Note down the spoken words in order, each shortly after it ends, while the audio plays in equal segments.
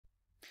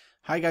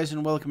Hi guys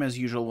and welcome. As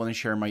usual, I want to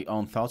share my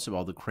own thoughts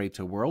about the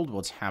crypto world,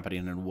 what's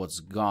happening and what's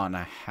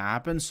gonna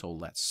happen. So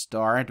let's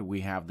start.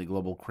 We have the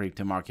global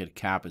crypto market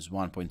cap is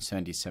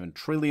 1.77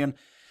 trillion,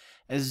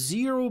 a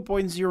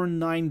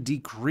 0.09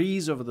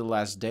 decrease over the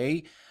last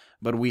day,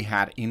 but we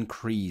had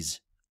increase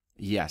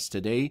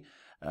yesterday,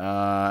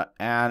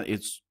 and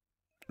it's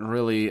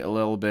really a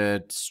little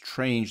bit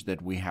strange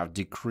that we have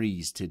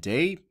decreased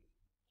today,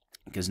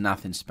 because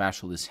nothing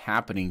special is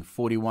happening.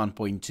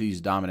 41.2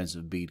 is dominance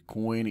of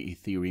Bitcoin.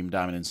 Ethereum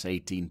dominance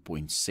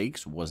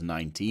 18.6 was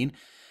 19.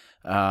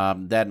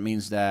 That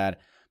means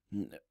that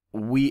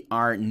we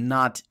are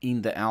not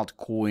in the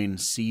altcoin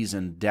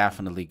season,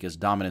 definitely, because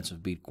dominance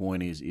of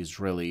Bitcoin is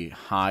really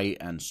high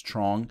and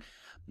strong.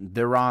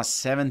 There are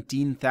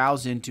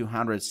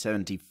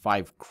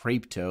 17,275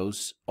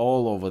 cryptos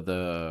all over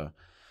the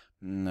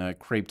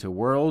crypto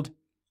world.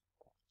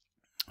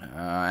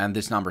 And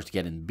this number is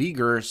getting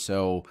bigger,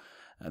 so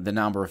the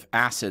number of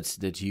assets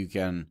that you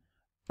can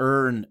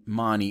earn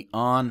money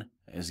on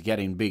is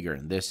getting bigger,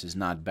 and this is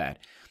not bad.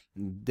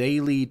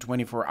 Daily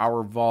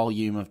 24-hour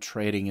volume of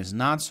trading is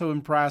not so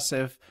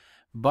impressive,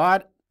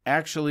 but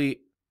actually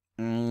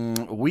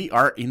we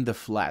are in the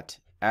flat.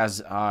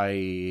 As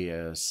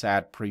I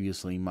said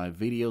previously in my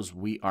videos,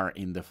 we are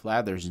in the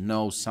flat. There's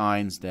no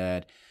signs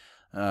that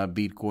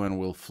Bitcoin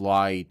will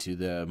fly to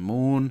the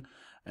moon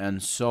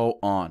and so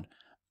on.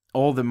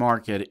 All the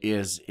market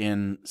is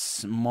in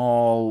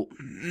small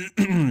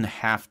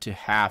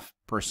half-to-half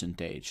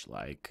percentage,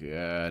 like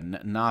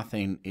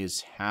nothing is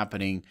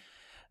happening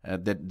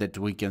that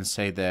we can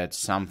say that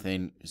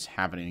something is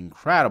happening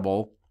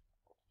incredible.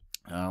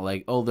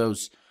 Like all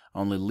those,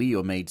 only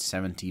Leo made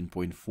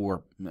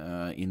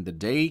 17.4 in the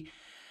day.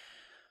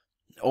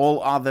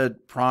 All other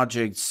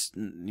projects,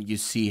 you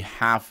see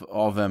half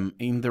of them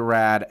in the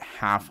red,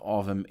 half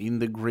of them in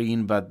the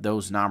green, but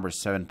those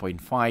numbers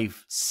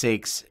 7.5,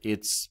 6,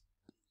 it's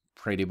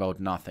pretty about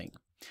nothing.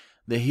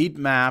 The heat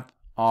map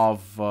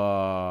of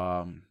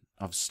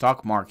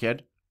stock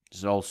market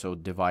is also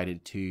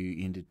divided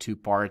into two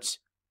parts,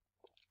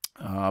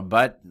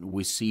 but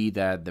we see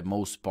that the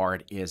most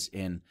part is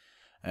in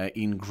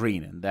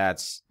green, and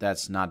that's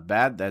not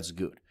bad. That's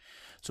good.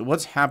 So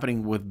what's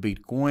happening with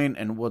Bitcoin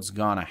and what's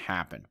gonna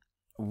happen?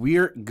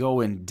 We're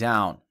going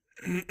down.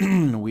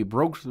 We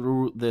broke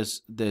through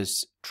this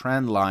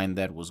trend line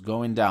that was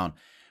going down.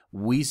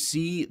 We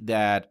see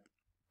that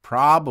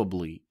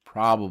probably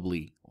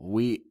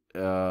we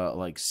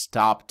like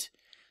stopped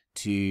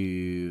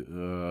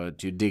to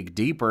dig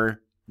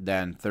deeper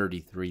than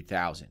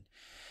 33,000.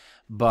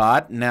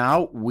 But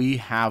now we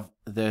have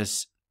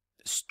this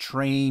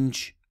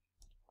strange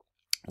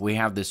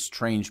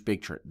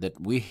picture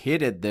that we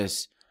hit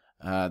this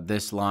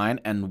line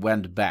and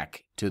went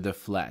back to the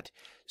flat.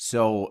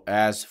 So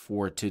as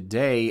for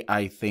today,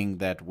 I think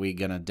that we're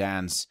gonna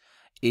dance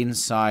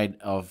inside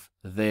of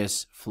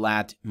this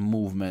flat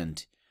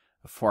movement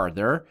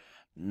further,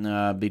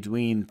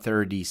 between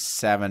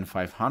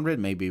 37,500.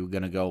 Maybe we're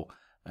gonna go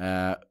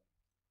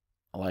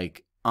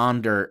like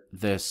under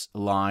this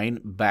line,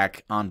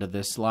 back under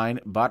this line,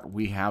 but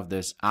we have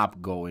this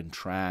upgoing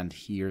trend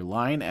here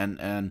line,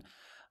 and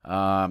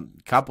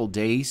couple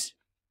days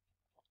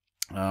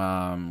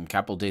we're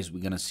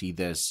gonna see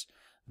this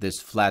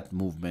flat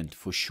movement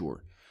for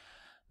sure.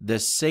 The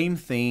same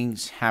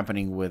thing's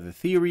happening with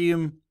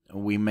Ethereum.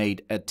 We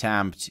made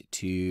attempt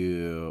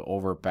to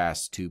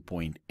overpass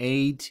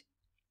 2.8,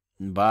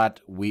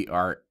 but we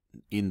are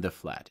in the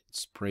flat.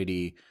 It's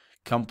pretty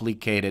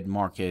complicated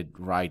market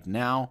right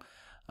now.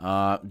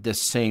 The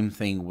same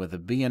thing with the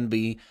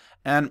BNB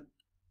and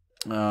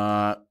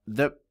the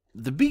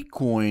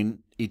Bitcoin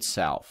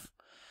itself.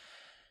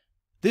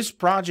 This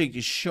project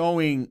is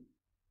showing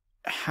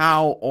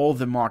how all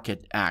the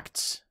market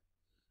acts.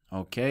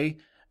 Okay.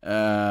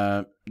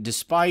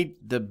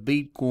 Despite the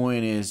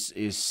Bitcoin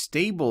is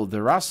stable,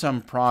 there are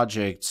some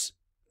projects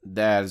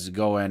that's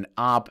going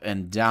up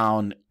and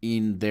down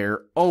in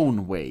their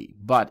own way.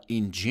 But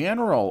in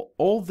general,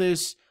 all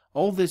these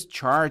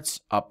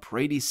charts are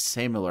pretty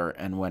similar.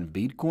 And when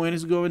Bitcoin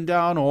is going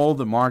down, all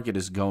the market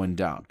is going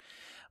down.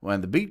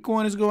 When the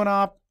Bitcoin is going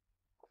up,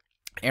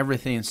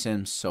 everything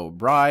seems so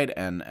bright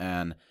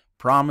and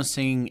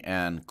promising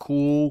and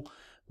cool.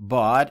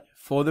 But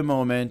for the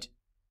moment,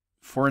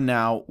 for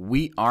now,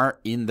 we are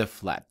in the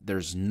flat.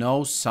 There's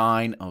no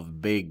sign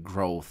of big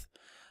growth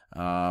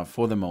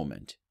for the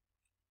moment.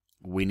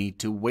 We need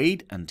to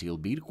wait until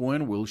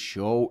Bitcoin will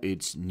show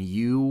its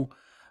new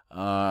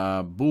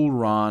bull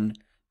run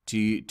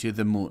to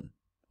the moon.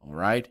 All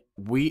right,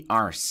 we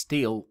are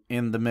still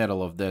in the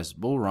middle of this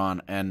bull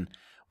run, and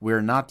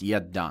we're not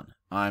yet done.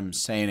 I'm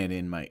saying it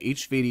in my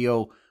each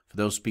video for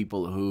those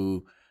people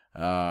who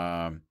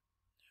has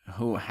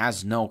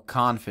no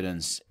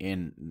confidence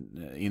in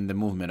the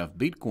movement of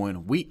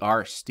Bitcoin. We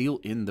are still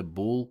in the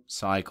bull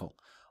cycle.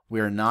 We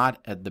are not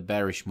at the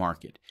bearish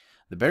market.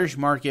 The bearish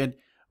market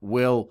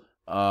will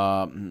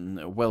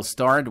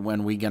start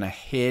when we're gonna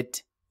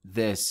hit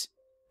this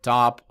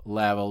top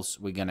levels.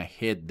 We're gonna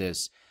hit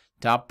this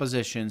top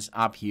positions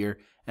up here,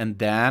 and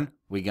then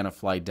we're gonna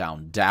fly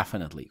down,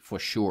 definitely, for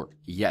sure,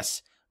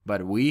 yes.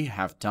 But we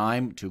have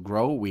time to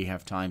grow, we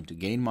have time to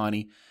gain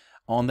money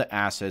on the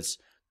assets,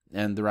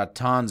 and there are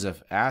tons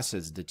of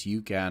assets that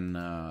you can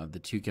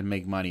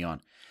make money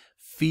on.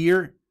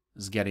 Fear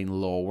is getting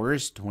lower.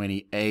 It's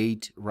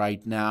 28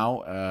 right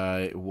now.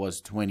 It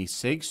was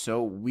 26,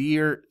 so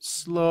we're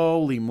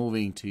slowly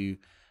moving to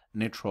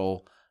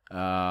neutral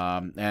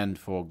and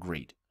for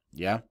greed.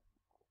 Yeah,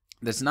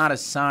 that's not a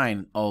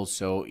sign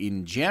also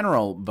in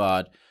general,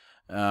 but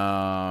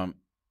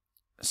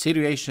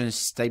situation is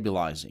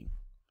stabilizing.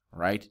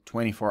 Right,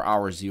 24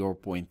 hours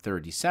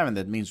 0.37.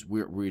 That means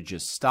we're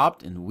just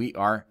stopped and we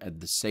are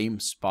at the same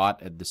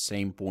spot, at the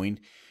same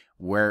point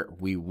where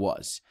we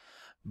was.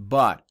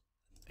 But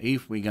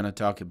if we're gonna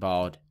talk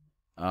about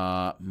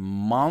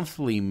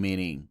monthly,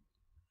 meaning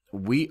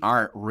we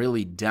are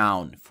really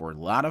down for a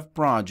lot of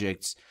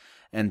projects,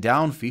 and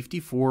down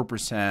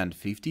 54%,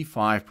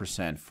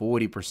 55%,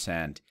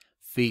 40%,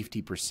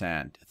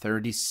 50%,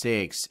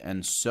 36%,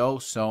 and so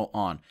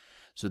on.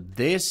 So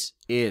this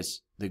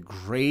is the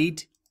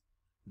great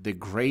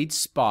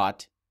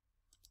spot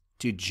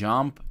to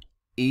jump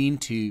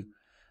into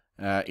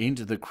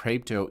the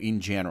crypto in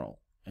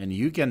general, and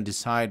you can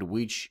decide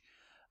which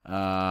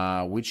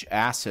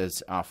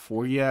assets are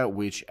for you,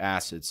 which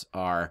assets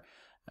are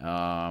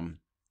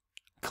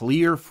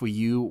clear for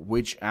you,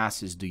 which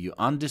assets do you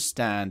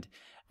understand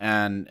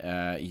and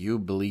you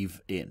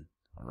believe in.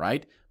 All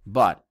right,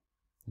 but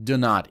do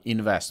not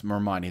invest more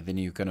money than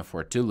you can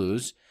afford to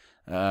lose.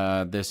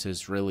 This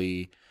is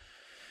really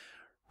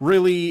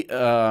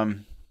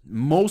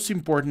most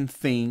important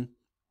thing,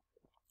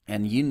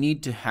 and you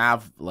need to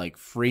have like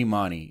free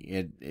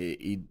money.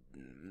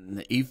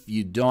 If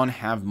you don't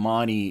have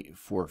money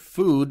for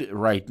food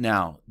right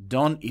now,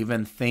 don't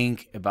even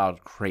think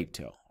about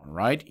crypto. All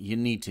right, you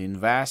need to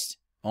invest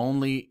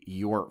only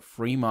your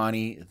free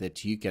money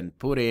that you can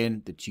put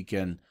in, that you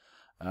can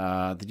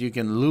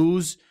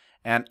lose,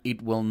 and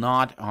it will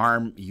not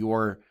harm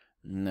your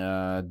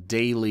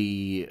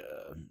daily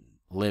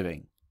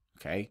living.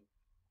 Okay.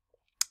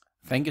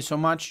 Thank you so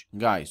much,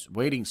 guys.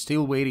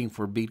 Still waiting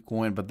for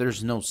Bitcoin, but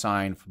there's no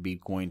sign for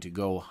Bitcoin to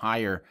go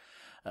higher.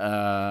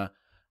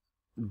 But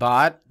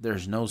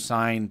there's no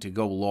sign to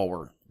go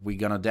lower. We're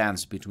gonna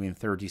dance between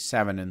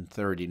 37 and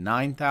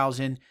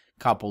 39,000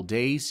 couple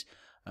days.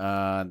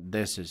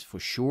 This is for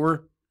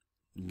sure.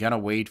 Gonna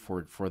wait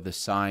for the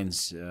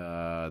signs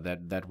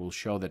that will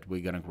show that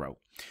we're gonna grow.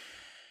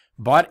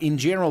 But in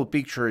general,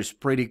 picture is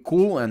pretty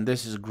cool, and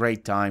this is a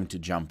great time to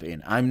jump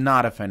in. I'm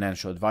not a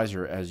financial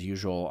advisor, as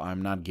usual.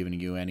 I'm not giving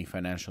you any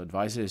financial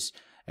advices,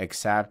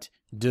 except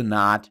do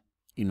not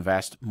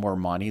invest more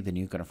money than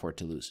you can afford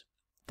to lose.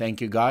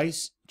 Thank you,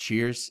 guys.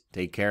 Cheers.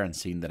 Take care, and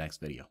see you in the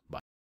next video. Bye.